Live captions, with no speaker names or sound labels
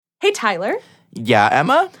Hey, Tyler. Yeah,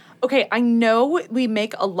 Emma? Okay, I know we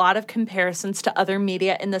make a lot of comparisons to other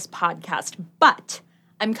media in this podcast, but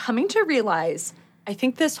I'm coming to realize I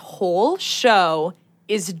think this whole show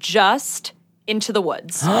is just Into the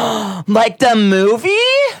Woods. Like the movie?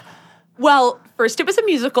 Well, first it was a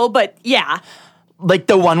musical, but yeah. Like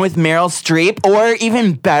the one with Meryl Streep? Or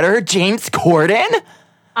even better, James Corden?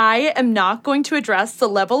 I am not going to address the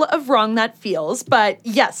level of wrong that feels, but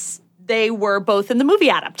yes, they were both in the movie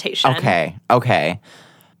adaptation. Okay.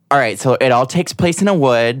 All right, so it all takes place in a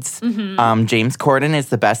woods. Mm-hmm. James Corden is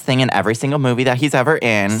the best thing in every single movie that he's ever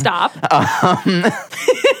in. Stop.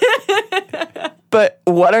 But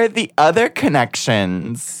what are the other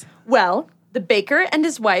connections? Well, the baker and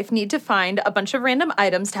his wife need to find a bunch of random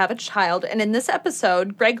items to have a child, and in this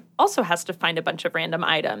episode, Greg also has to find a bunch of random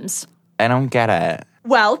items. I don't get it.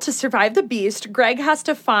 Well, to survive the beast, Greg has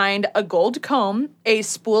to find a gold comb, a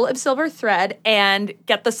spool of silver thread, and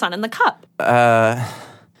get the sun in the cup.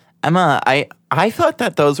 Emma, I thought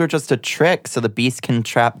that those were just a trick so the beast can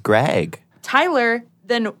trap Greg. Tyler,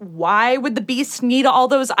 then why would the beast need all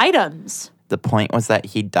those items? The point was that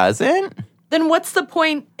he doesn't? Then what's the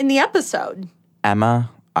point in the episode?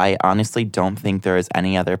 Emma, I honestly don't think there is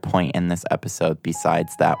any other point in this episode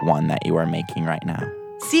besides that one that you are making right now.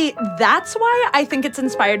 See, that's why I think it's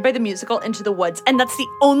inspired by the musical Into the Woods, and that's the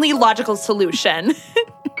only logical solution.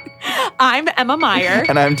 I'm Emma Meyer.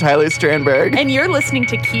 And I'm Tyler Strandberg. And you're listening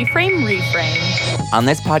to Keyframe Reframe. On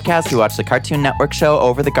this podcast, we watch the Cartoon Network show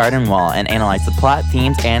Over the Garden Wall and analyze the plot,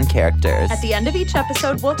 themes, and characters. At the end of each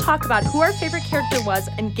episode, we'll talk about who our favorite character was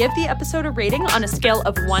and give the episode a rating on a scale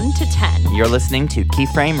of 1 to 10. You're listening to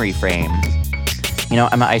Keyframe Reframe. You know,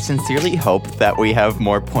 Emma, I sincerely hope that we have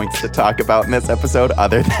more points to talk about in this episode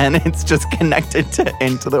other than it's just connected to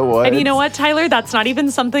Into the Woods. And you know what, Tyler? That's not even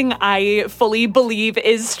something I fully believe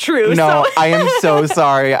is true. No, I am so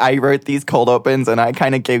sorry. I wrote these cold opens and I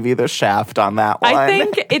kind of gave you the shaft on that one. I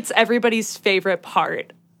think it's everybody's favorite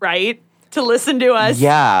part, right? To listen to us.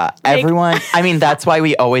 Yeah, everyone. I mean, that's why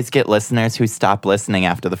we always get listeners who stop listening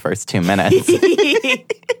after the first 2 minutes.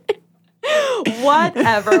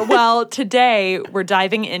 Whatever. Well, today we're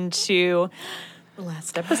diving into the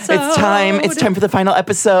last episode. It's time for the final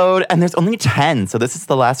episode, and there's only 10, so this is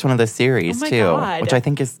the last one of the series, too. God. Which I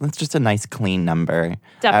think that's just a nice, clean number.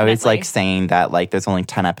 Definitely. I always like saying that, like, there's only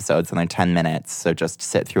 10 episodes and they're 10 minutes, so just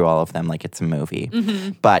sit through all of them like it's a movie.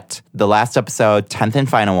 Mm-hmm. But the last episode, 10th and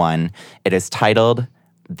final one, it is titled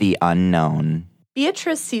The Unknown.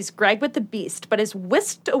 Beatrice sees Greg with the beast, but is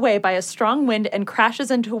whisked away by a strong wind and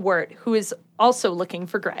crashes into Wirt, who is also looking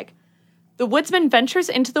for Greg. The woodsman ventures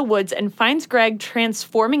into the woods and finds Greg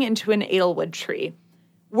transforming into an edelwood tree.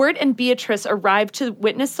 Wirt and Beatrice arrive to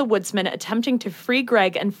witness the woodsman attempting to free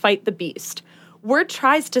Greg and fight the beast. Wirt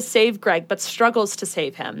tries to save Greg, but struggles to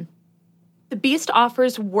save him. The beast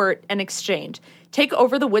offers Wirt an exchange: take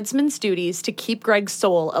over the woodsman's duties to keep Greg's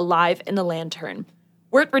soul alive in the lantern.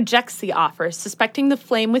 Wirt rejects the offer, suspecting the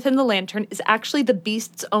flame within the lantern is actually the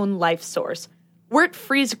beast's own life source. Wirt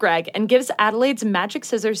frees Greg and gives Adelaide's magic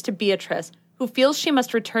scissors to Beatrice, who feels she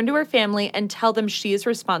must return to her family and tell them she is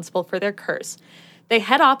responsible for their curse. They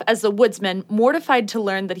head off as the woodsman, mortified to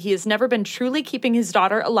learn that he has never been truly keeping his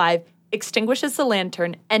daughter alive, extinguishes the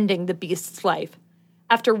lantern, ending the beast's life.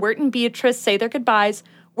 After Wirt and Beatrice say their goodbyes,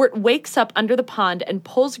 Wirt wakes up under the pond and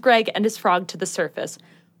pulls Greg and his frog to the surface.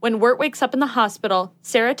 When Wirt wakes up in the hospital,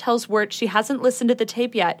 Sarah tells Wirt she hasn't listened to the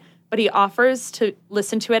tape yet, but he offers to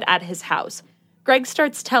listen to it at his house. Greg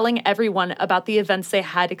starts telling everyone about the events they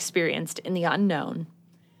had experienced in the unknown.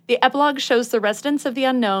 The epilogue shows the residents of the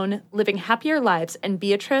unknown living happier lives and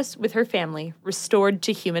Beatrice, with her family, restored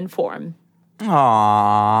to human form.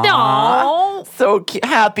 Aww. Aww. So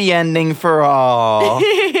happy ending for all.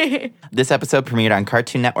 This episode premiered on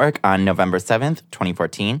Cartoon Network on November 7th,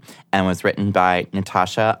 2014, and was written by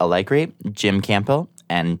Natasha Allegri, Jim Campbell,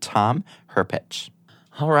 and Tom Herpich.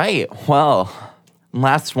 All right, well,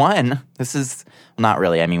 last one. This is not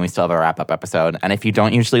really. I mean, we still have a wrap-up episode, and if you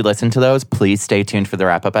don't usually listen to those, please stay tuned for the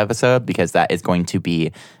wrap-up episode because that is going to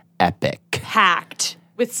be epic. Packed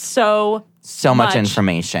with so much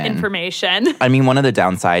information. I mean, one of the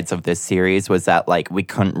downsides of this series was that, like, we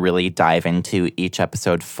couldn't really dive into each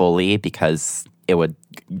episode fully because it would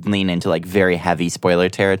lean into, like, very heavy spoiler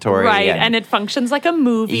territory. Right, and it functions like a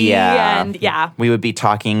movie. Yeah. We would be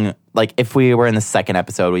talking, like, if we were in the second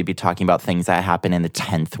episode, we'd be talking about things that happened in the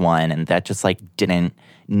 10th one, and that just, like, didn't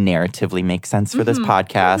narratively make sense for this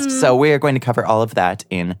podcast. So we are going to cover all of that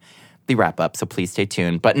in the wrap-up, so please stay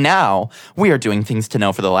tuned. But now, we are doing things to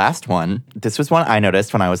know for the last one. This was one I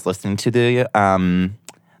noticed when I was listening to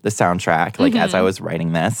the soundtrack, like as I was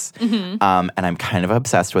writing this. And I'm kind of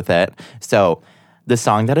obsessed with it. So the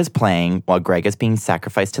song that is playing while Greg is being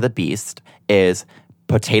sacrificed to the beast is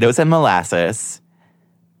Potatoes and Molasses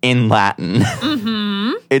in Latin.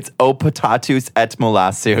 It's O Potatus et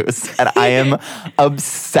Molassus. And I am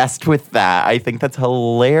obsessed with that. I think that's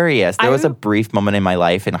hilarious. There was a brief moment in my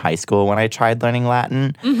life in high school when I tried learning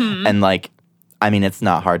Latin. And like, I mean, it's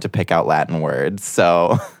not hard to pick out Latin words,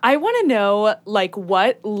 so. I want to know, like,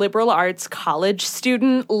 what liberal arts college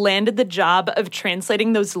student landed the job of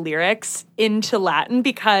translating those lyrics into Latin,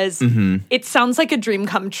 because it sounds like a dream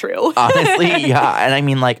come true. Honestly, yeah. And I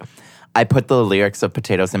mean, like, I put the lyrics of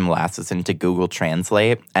Potatoes and Molasses into Google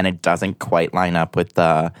Translate, and it doesn't quite line up with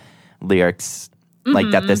the lyrics like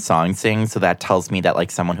that this song sings. So that tells me that, like,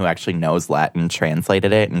 someone who actually knows Latin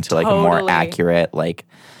translated it into, like, a more accurate, like.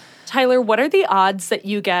 Tyler, what are the odds that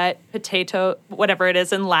you get potato, whatever it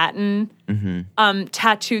is in Latin,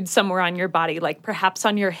 tattooed somewhere on your body, like perhaps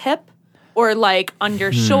on your hip or like on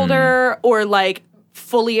your shoulder or like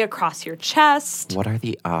fully across your chest? What are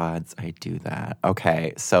the odds I do that?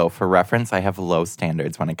 Okay, so for reference, I have low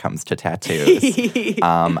standards when it comes to tattoos.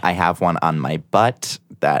 I have one on my butt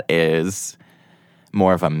that is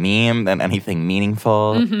more of a meme than anything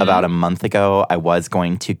meaningful. About a month ago, I was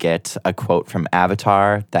going to get a quote from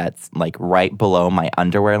Avatar that's like right below my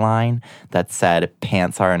underwear line that said,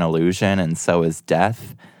 "Pants are an illusion and so is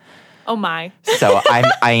death." Oh my. So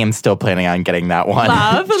I am still planning on getting that one.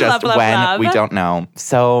 Just when we don't know.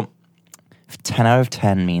 So 10 out of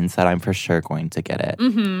 10 means that I'm for sure going to get it.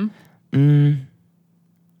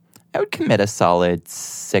 I would commit a solid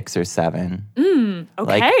 6 or 7.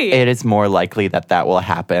 Okay. Like, it is more likely that will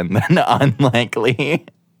happen than unlikely.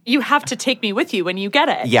 You have to take me with you when you get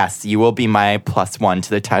it. Yes, you will be my +1 to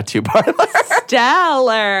the tattoo parlor.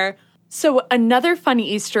 Stellar. So another funny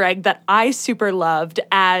Easter egg that I super loved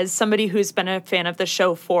as somebody who's been a fan of the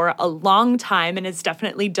show for a long time and has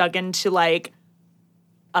definitely dug into like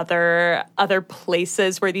other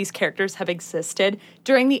places where these characters have existed.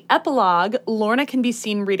 During the epilogue, Lorna can be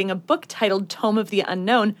seen reading a book titled Tome of the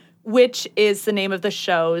Unknown, which is the name of the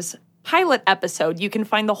show's pilot episode. You can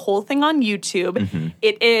find the whole thing on YouTube.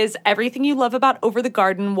 It is everything you love about Over the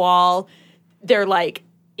Garden Wall. They're like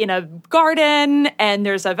in a garden and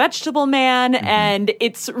there's a vegetable man and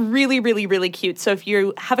it's really, really, really cute. So if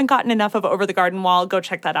you haven't gotten enough of Over the Garden Wall, go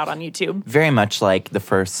check that out on YouTube. Very much like the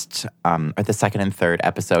first or the second and third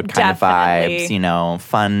episode kind of vibes, you know,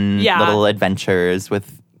 fun little adventures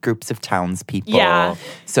with groups of townspeople. Yeah.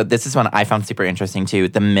 So this is one I found super interesting too.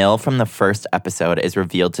 The mill from the first episode is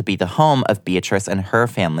revealed to be the home of Beatrice and her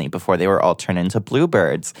family before they were all turned into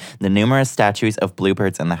bluebirds. The numerous statues of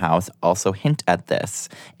bluebirds in the house also hint at this.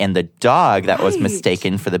 And the dog that was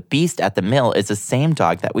mistaken for the beast at the mill is the same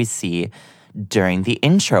dog that we see during the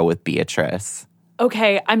intro with Beatrice.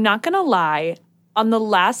 Okay, I'm not gonna lie. On the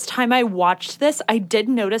last time I watched this, I did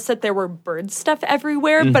notice that there were bird stuff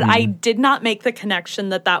everywhere, but I did not make the connection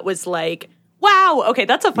that was like, wow, okay,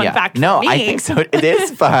 that's a fun fact for me. No, I think so. It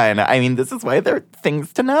is fun. I mean, this is why they're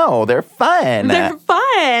things to know. They're fun. They're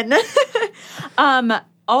fun.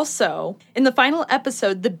 Also, in the final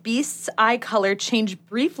episode, the beast's eye color changed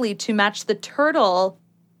briefly to match the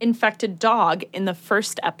turtle-infected dog in the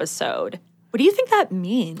first episode. What do you think that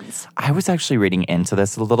means? I was actually reading into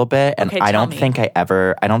this a little bit, and I don't think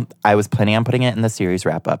I was planning on putting it in the series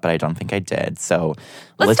wrap-up, but I don't think I did. So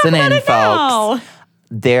listen in, folks. Now.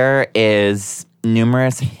 There is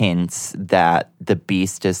numerous hints that the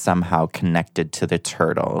beast is somehow connected to the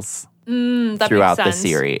turtles throughout the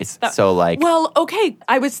series. Well, okay,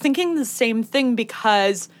 I was thinking the same thing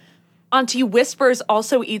because Auntie Whispers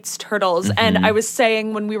also eats turtles, and I was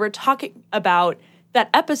saying when we were talking about that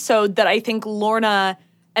episode that I think Lorna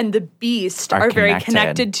and the Beast are very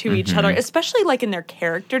connected to each other, especially like in their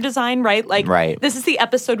character design, right? Like this is the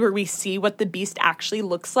episode where we see what the Beast actually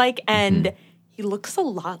looks like, and he looks a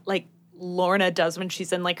lot like Lorna does when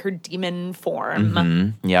she's in like her demon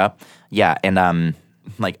form. Yep. Yeah, and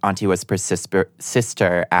like Auntie Whisper's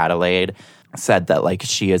sister Adelaide said that like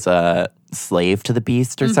she is a slave to the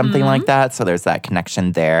beast or something like that. So there's that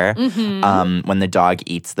connection there. When the dog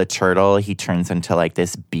eats the turtle, he turns into like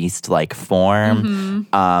this beast-like form. In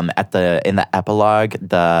the epilogue,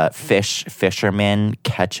 the fisherman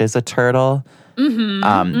catches a turtle.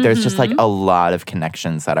 There's just like a lot of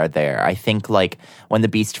connections that are there. I think like when the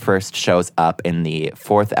beast first shows up in the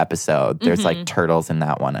 4th episode, there's like turtles in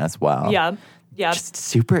that one as well. Yeah. Yeah. Just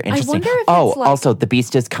super interesting. wonder if oh, it's like- also, the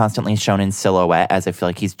Beast is constantly shown in silhouette as I feel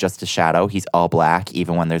like he's just a shadow. He's all black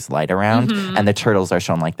even when there's light around. And the turtles are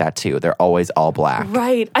shown like that too. They're always all black.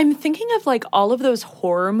 Right. I'm thinking of like all of those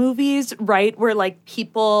horror movies, right? Where like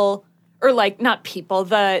people, or like not people,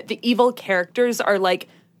 the evil characters are like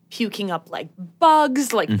puking up like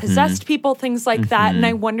bugs, like possessed people, things like that. And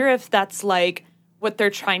I wonder if that's like what they're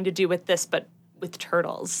trying to do with this, but with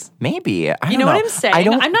turtles. Maybe. I don't You know what I'm saying?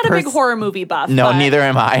 I'm not a big horror movie buff. No, but neither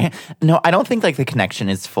am I. No, I don't think like the connection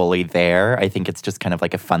is fully there. I think it's just kind of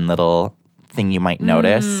like a fun little thing you might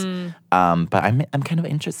notice. But I'm kind of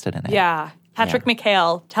interested in it. Yeah. Patrick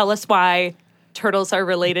McHale, tell us why turtles are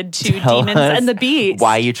related to Tell demons us and the beast.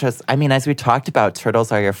 Why you just, I mean, as we talked about, turtles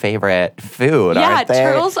are your favorite food, Yeah, aren't they?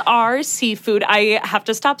 turtles are seafood. I have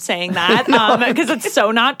to stop saying that because it's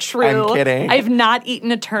so not true. I'm kidding. I've not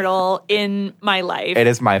eaten a turtle in my life. It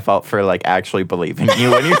is my fault for like actually believing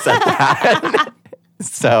you when you said that.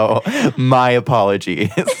 So, my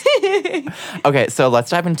apologies. Okay, so let's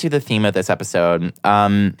dive into the theme of this episode.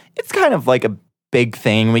 It's kind of like a big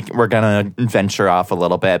thing. We're gonna venture off a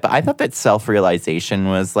little bit, but I thought that self-realization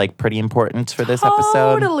was like pretty important for this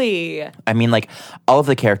episode. Totally. I mean, like, all of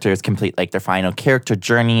the characters complete like their final character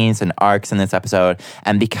journeys and arcs in this episode,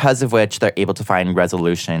 and because of which they're able to find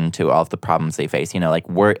resolution to all of the problems they face. You know, like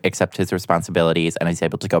Wirt accepts his responsibilities and is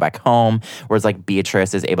able to go back home, whereas like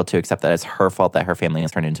Beatrice is able to accept that it's her fault that her family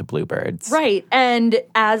has turned into bluebirds. Right. And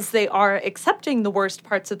as they are accepting the worst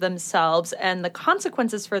parts of themselves and the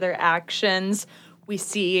consequences for their actions, we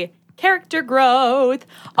see character growth.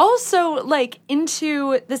 Also, like,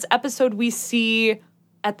 into this episode, we see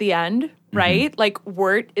at the end, right? Like,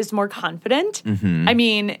 Wirt is more confident. I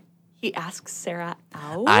mean, he asks Sarah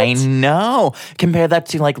out. I know. Compare that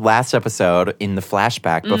to like last episode in the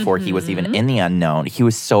flashback before he was even in the unknown. He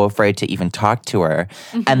was so afraid to even talk to her.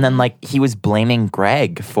 And then like he was blaming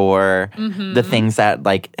Greg for the things that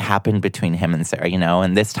like happened between him and Sarah, you know?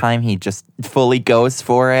 And this time he just fully goes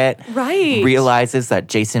for it. Right. Realizes that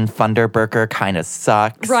Jason Funderburker kind of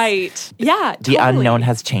sucks. Right. Yeah, The unknown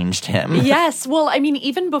has changed him. Yes. Well, I mean,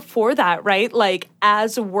 even before that, right? Like,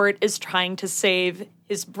 as Wirt is trying to save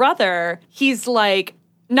his brother, he's like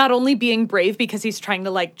not only being brave because he's trying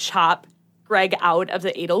to like chop Greg out of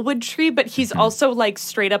the Edelwood tree, but he's also like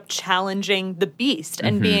straight up challenging the beast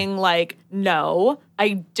and being like, no,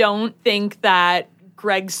 I don't think that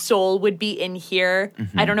Greg's soul would be in here.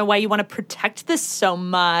 I don't know why you want to protect this so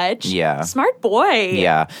much. Yeah. Smart boy.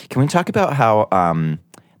 Yeah. Can we talk about how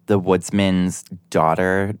the woodsman's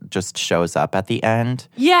daughter just shows up at the end?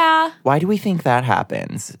 Yeah. Why do we think that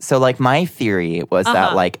happens? So, like, my theory was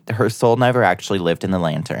that, like, her soul never actually lived in the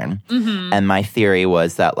lantern. And my theory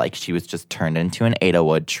was that, like, she was just turned into an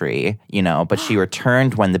Edelwood tree, you know, but she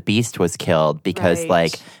returned when the beast was killed because, Right.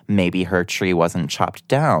 like, maybe her tree wasn't chopped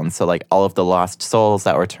down. So, like, all of the lost souls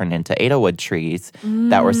that were turned into Edelwood trees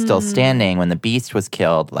that were still standing when the beast was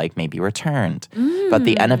killed, like, maybe returned. But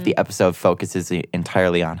the end of the episode focuses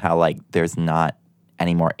entirely on how, like, there's not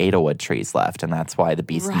any more Edelwood trees left, and that's why the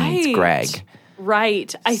beast needs Greg.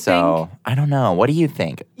 Right. I don't know. What do you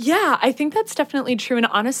think? Yeah, I think that's definitely true. And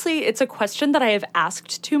honestly, it's a question that I have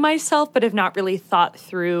asked to myself, but have not really thought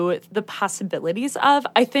through the possibilities of.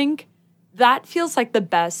 I think that feels like the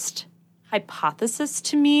best hypothesis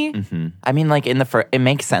to me. I mean, like, it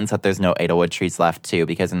makes sense that there's no Edelwood trees left, too,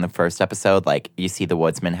 because in the first episode, like, you see the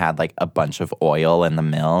woodsman had, like, a bunch of oil in the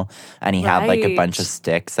mill, and he had, like, a bunch of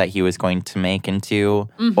sticks that he was going to make into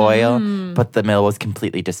oil, but the mill was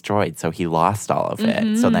completely destroyed, so he lost all of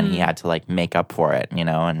it. So then he had to, like, make up for it, you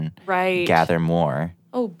know, and gather more.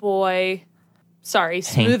 Oh, boy. Sorry,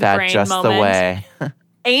 smooth Ain't that brain just moment. the way?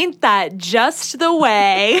 Ain't that just the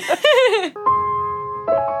way?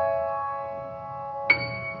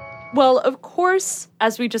 Well, of course,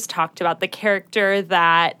 as we just talked about, the character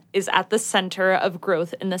that is at the center of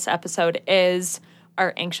growth in this episode is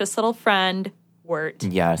our anxious little friend, Wirt.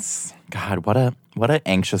 Yes. God, what an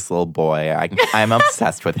anxious little boy. I'm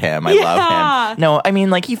obsessed with him. I love him. No, I mean,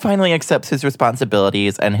 like, he finally accepts his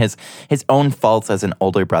responsibilities and his own faults as an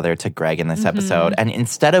older brother to Greg in this episode. And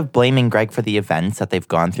instead of blaming Greg for the events that they've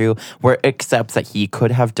gone through, Wirt accepts that he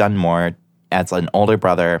could have done more as an older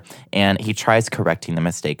brother, and he tries correcting the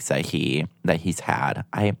mistakes that he's had.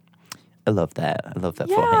 I love that. I love that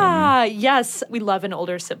for him. Yeah, yes. We love an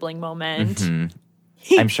older sibling moment.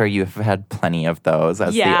 I'm sure you've had plenty of those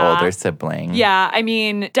as the older sibling. Yeah, I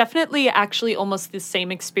mean, definitely actually almost the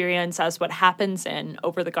same experience as what happens in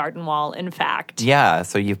Over the Garden Wall, in fact. Yeah,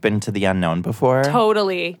 so you've been to the unknown before?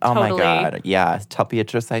 Totally. Oh my God. Yeah, tell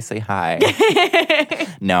Beatrice I say hi.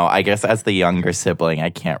 No, I guess as the younger sibling, I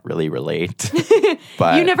can't really relate.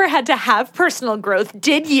 But you never had to have personal growth,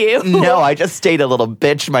 did you? No, I just stayed a little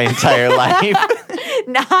bitch my entire life.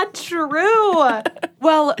 Not true.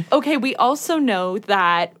 Well, okay, we also know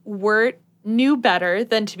that Wirt knew better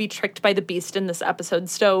than to be tricked by the beast in this episode.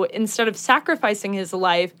 So instead of sacrificing his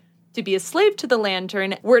life to be a slave to the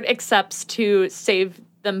lantern, Wirt accepts to save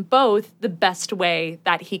them both the best way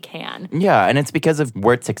that he can. Yeah, and it's because of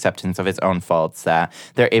Wirt's acceptance of his own faults that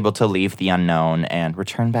they're able to leave the unknown and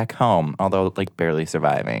return back home, although, like, barely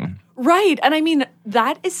surviving. Right, and I mean,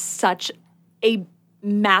 that is such a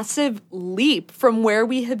massive leap from where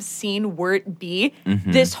we have seen Wirt be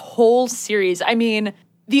this whole series. I mean,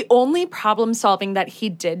 the only problem solving that he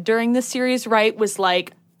did during the series, right, was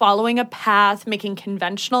like following a path, making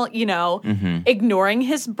conventional, ignoring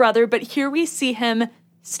his brother. But here we see him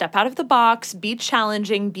step out of the box, be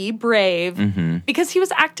challenging, be brave, because he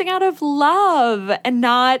was acting out of love and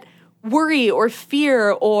not worry or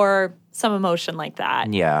fear or some emotion like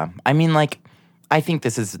that. Yeah. I mean, like, I think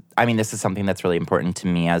this is something that's really important to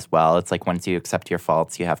me as well. It's like once you accept your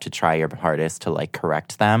faults, you have to try your hardest to like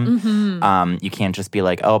correct them. You can't just be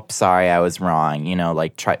like, oh, sorry, I was wrong.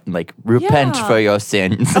 Repent for your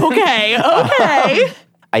sins. Okay.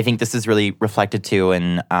 I think this is really reflected too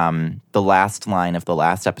in the last line of the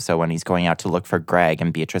last episode when he's going out to look for Greg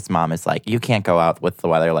and Beatrice's mom is like, you can't go out with the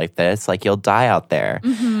weather like this. Like, you'll die out there.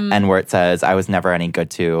 And where it says, I was never any good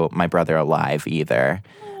to my brother alive either.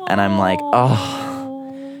 And I'm like,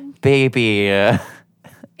 oh, baby.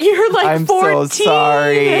 You're like I'm 14. so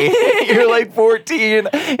sorry. You're like 14.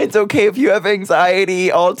 It's okay if you have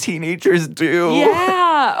anxiety. All teenagers do.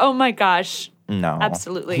 Yeah. Oh my gosh. No.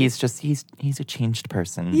 Absolutely. He's a changed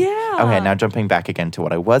person. Yeah. Okay, now jumping back again to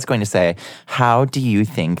what I was going to say. How do you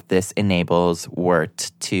think this enables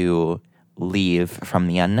Wirt to leave from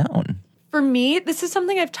the unknown? For me, this is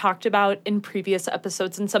something I've talked about in previous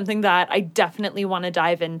episodes and something that I definitely want to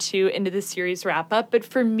dive into the series wrap-up. But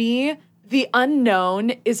for me, the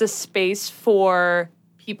unknown is a space for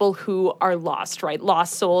people who are lost, right?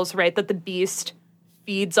 Lost souls, right? That the beast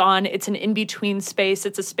feeds on. It's an in-between space.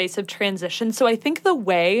 It's a space of transition. So I think the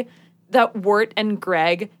way that Wirt and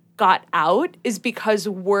Greg got out is because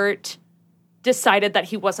Wirt decided that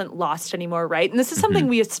he wasn't lost anymore, right? And this is something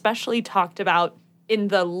we especially talked about in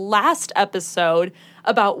the last episode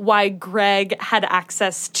about why Greg had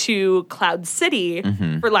access to Cloud City,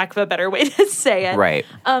 for lack of a better way to say it. Right.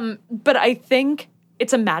 But I think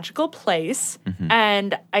it's a magical place,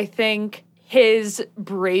 and I think his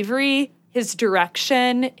bravery, his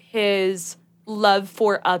direction, his love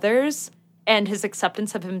for others, and his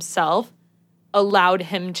acceptance of himself allowed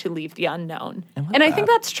him to leave the unknown. And I think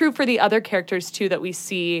that's true for the other characters, too, that we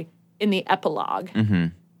see in the epilogue.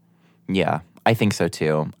 Yeah, I think so,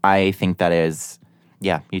 too. I think that is...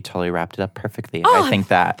 Yeah, you totally wrapped it up perfectly. Oh, I think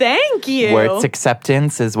that thank you. Wirt's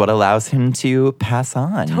acceptance is what allows him to pass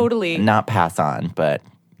on. Totally. Not pass on, but,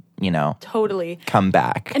 Totally. come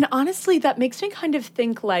back. And honestly, that makes me kind of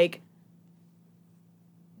think, like,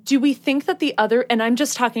 do we think that the other, and I'm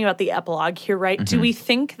just talking about the epilogue here, right? Do we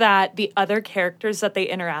think that the other characters that they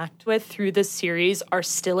interact with through this series are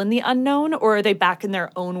still in the unknown, or are they back in their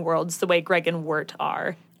own worlds the way Greg and Wirt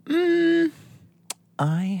are?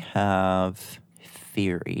 I have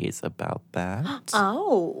theories about that.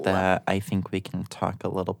 Oh. That I think we can talk a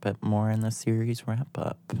little bit more in the series wrap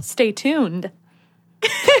up. Stay tuned.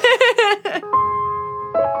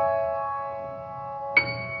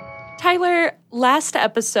 Tyler, last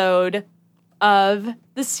episode of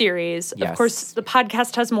the series, Yes. of course, the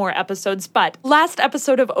podcast has more episodes, but last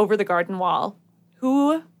episode of Over the Garden Wall,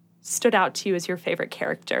 who stood out to you as your favorite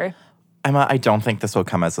character? Emma, I don't think this will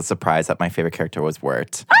come as a surprise that my favorite character was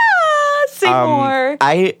Wirt. Say more.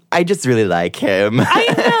 I just really like him.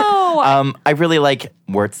 I know. I really like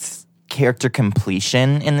Wirt's character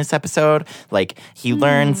completion in this episode. Like, he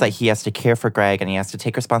learns that he has to care for Greg and he has to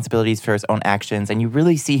take responsibilities for his own actions, and you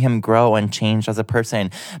really see him grow and change as a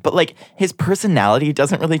person. But, like, his personality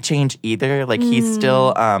doesn't really change either. Like, he's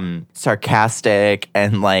still sarcastic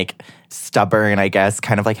and, like, stubborn, I guess,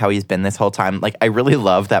 kind of like how he's been this whole time. Like, I really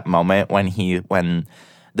love that moment when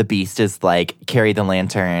the beast is like, carry the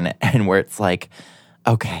lantern, and where it's like,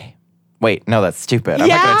 okay, wait, no, that's stupid. I'm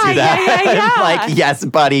not going to do that. Yeah. Like, yes,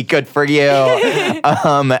 buddy, good for you.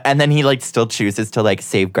 And then he like still chooses to like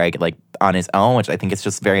save Greg like on his own, which I think is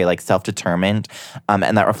just very like self-determined.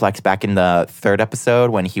 And that reflects back in the third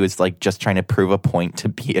episode when he was like just trying to prove a point to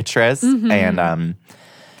Beatrice. And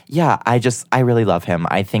yeah, I really love him.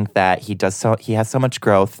 I think that he has so much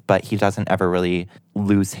growth, but he doesn't ever really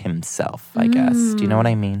lose himself, I guess. Do you know what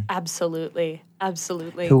I mean? Absolutely.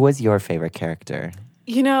 Absolutely. Who was your favorite character?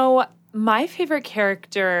 You know, my favorite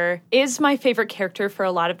character is my favorite character for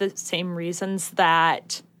a lot of the same reasons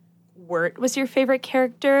that Wirt was your favorite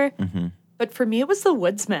character. But for me, it was the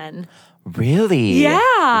Woodsman. Really? Yeah.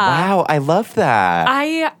 Wow, I love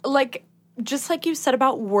that. Just like you said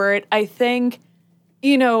about Wirt, I think,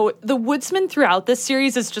 you know, the Woodsman throughout this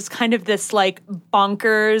series is just kind of this like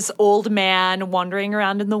bonkers old man wandering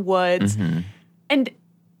around in the woods. And,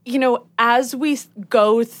 you know, as we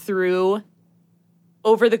go through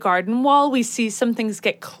Over the Garden Wall, we see some things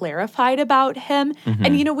get clarified about him.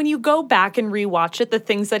 And, you know, when you go back and rewatch it, the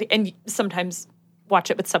things that, and sometimes watch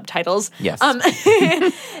it with subtitles. Yes.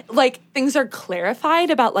 Like things are clarified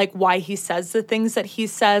about like why he says the things that he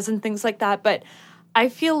says and things like that. But I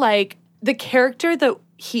feel like the character that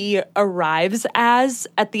he arrives as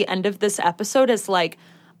at the end of this episode is like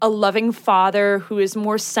a loving father who is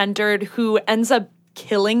more centered, who ends up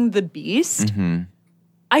killing the beast,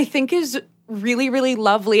 I think is really, really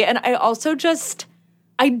lovely. And I also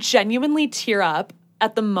I genuinely tear up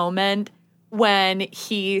at the moment when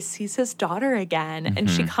he sees his daughter again and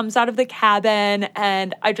she comes out of the cabin,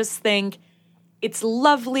 and I just think it's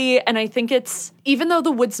lovely. And I think even though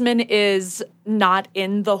the Woodsman is not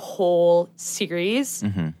in the whole series,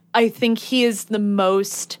 I think he is the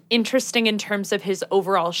most interesting in terms of his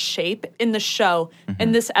overall shape in the show.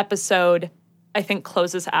 And this episode, I think,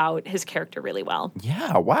 closes out his character really well.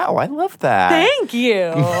 Yeah, wow, I love that. Thank you.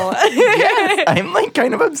 Yes, I'm like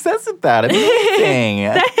kind of obsessed with that.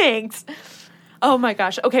 Amazing. Thanks. Oh my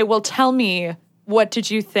gosh. Okay, well, tell me, what did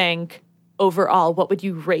you think overall? What would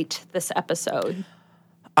you rate this episode?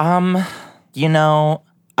 You know,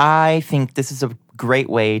 I think this is a great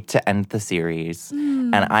way to end the series.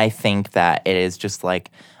 And I think that it is just like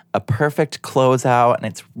a perfect closeout, and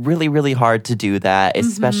it's really, really hard to do that,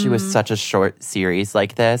 especially with such a short series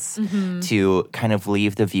like this, to kind of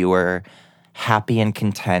leave the viewer happy and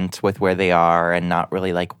content with where they are and not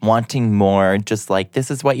really like wanting more, just like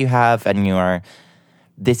this is what you have and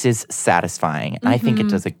this is satisfying. And I think it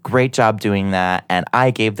does a great job doing that, and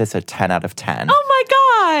I gave this a 10 out of 10. Oh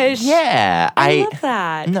my gosh. Yeah. I love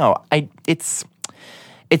that. No, it's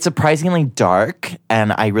surprisingly dark,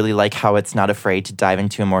 and I really like how it's not afraid to dive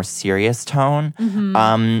into a more serious tone.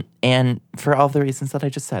 And for all the reasons that I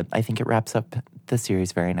just said, I think it wraps up the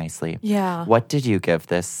series very nicely. Yeah. What did you give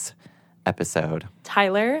this episode?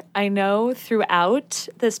 Tyler, I know throughout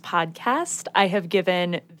this podcast, I have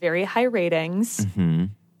given very high ratings.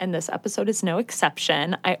 And this episode is no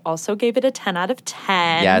exception. I also gave it a 10 out of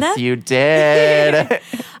 10. Yes, you did.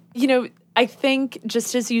 You know, I think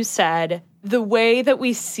just as you said, the way that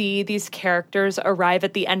we see these characters arrive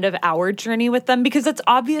at the end of our journey with them, because it's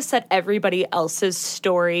obvious that everybody else's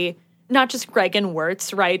story, not just Greg and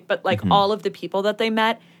Wirtz, right, but like all of the people that they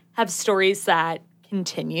met have stories that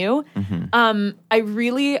continue. I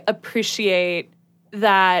really appreciate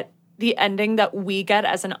that the ending that we get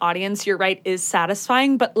as an audience, you're right, is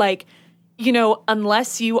satisfying, but like, you know,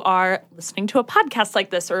 unless you are listening to a podcast like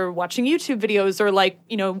this or watching YouTube videos or like,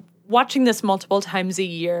 you know, watching this multiple times a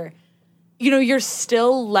year, you know, you're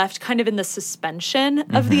still left kind of in the suspension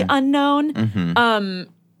of the unknown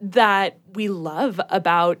that we love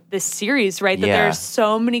about this series, right? That there are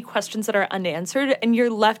so many questions that are unanswered, and you're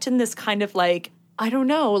left in this kind of like, I don't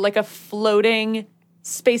know, like a floating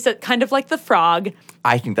space that kind of like the frog.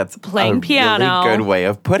 I think that's playing piano. Really good way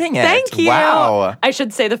of putting it. Thank you. Wow. I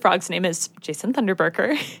should say the frog's name is Jason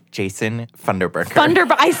Thunderburger. Jason Thunderburger.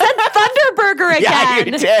 I said Thunderburger again. Yeah,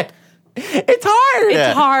 you did. It's hard.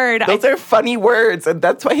 It's hard. Those are funny words, and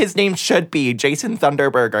that's what his name should be, Jason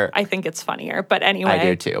Thunderburger. I think it's funnier, but anyway. I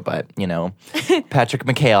do too, but, you know, Patrick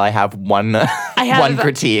McHale, I have one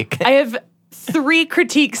critique. I have 3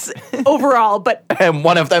 critiques overall, but... And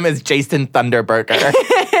one of them is Jason Thunderburger.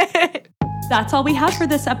 That's all we have for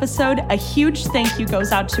this episode. A huge thank you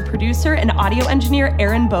goes out to producer and audio engineer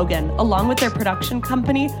Aaron Bogan, along with their production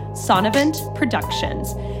company, Sonavent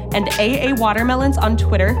Productions, and AA Watermelons on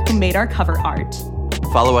Twitter, who made our cover art.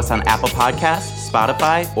 Follow us on Apple Podcasts,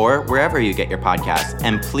 Spotify, or wherever you get your podcasts.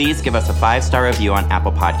 And please give us a 5-star review on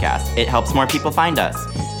Apple Podcasts. It helps more people find us.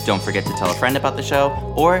 Don't forget to tell a friend about the show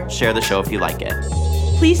or share the show if you like it.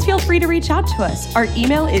 Please feel free to reach out to us. Our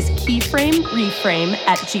email is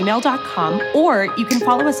keyframereframe@gmail.com, or you can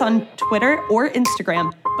follow us on Twitter or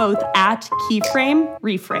Instagram, both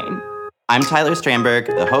 @keyframereframe. I'm Tyler Strandberg,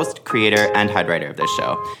 the host, creator, and head writer of this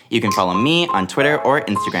show. You can follow me on Twitter or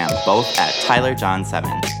Instagram, both at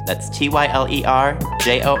TylerJohn7. That's TYLERJON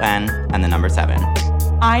and the number 7.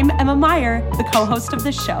 I'm Emma Meyer, the co-host of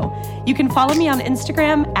this show. You can follow me on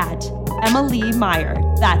Instagram at Emma Lee Meyer.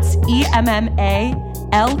 That's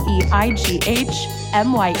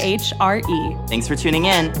EMMALEIGHMYHRE. Thanks for tuning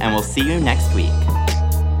in, and we'll see you next week.